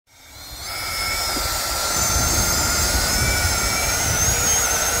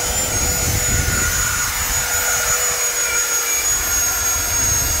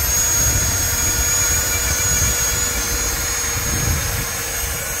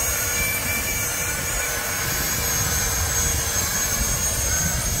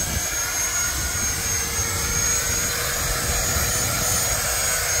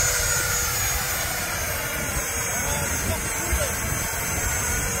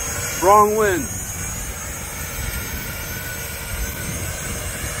Strong wind.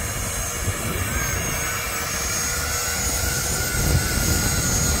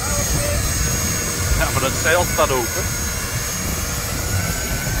 Ja, maar dat zeil staat open.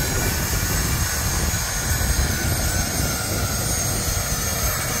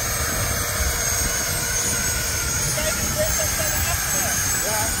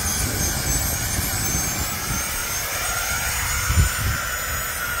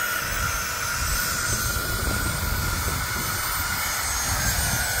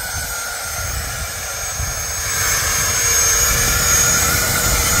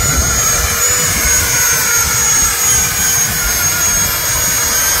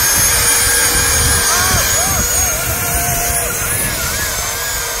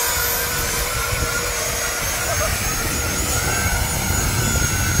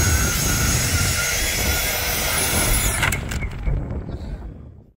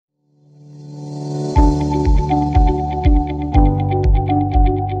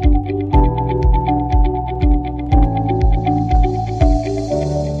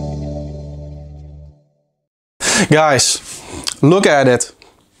 Guys, look at it.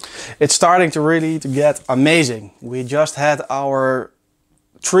 It's starting to really get amazing. We just had our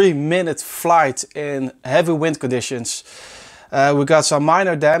 3-minute flight in heavy wind conditions. We got some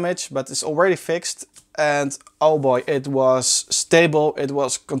minor damage, but it's already fixed. And oh boy, it was stable, it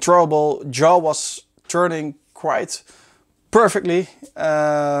was controllable. Jaw was turning quite perfectly.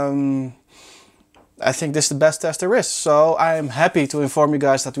 I think this is the best test there is. So I am happy to inform you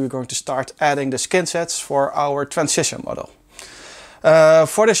guys that we're going to start adding the skin sets for our transition model.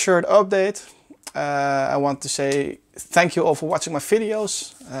 For this short update, I want to say thank you all for watching my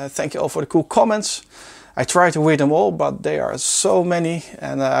videos. Thank you all for the cool comments. I try to read them all, but there are so many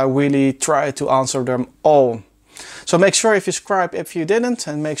and I really try to answer them all. So make sure you subscribe if you didn't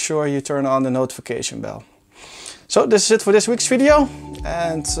and make sure you turn on the notification bell. So this is it for this week's video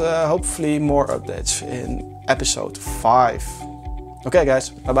and hopefully more updates in episode 5. Okay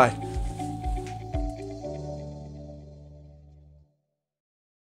guys, bye bye.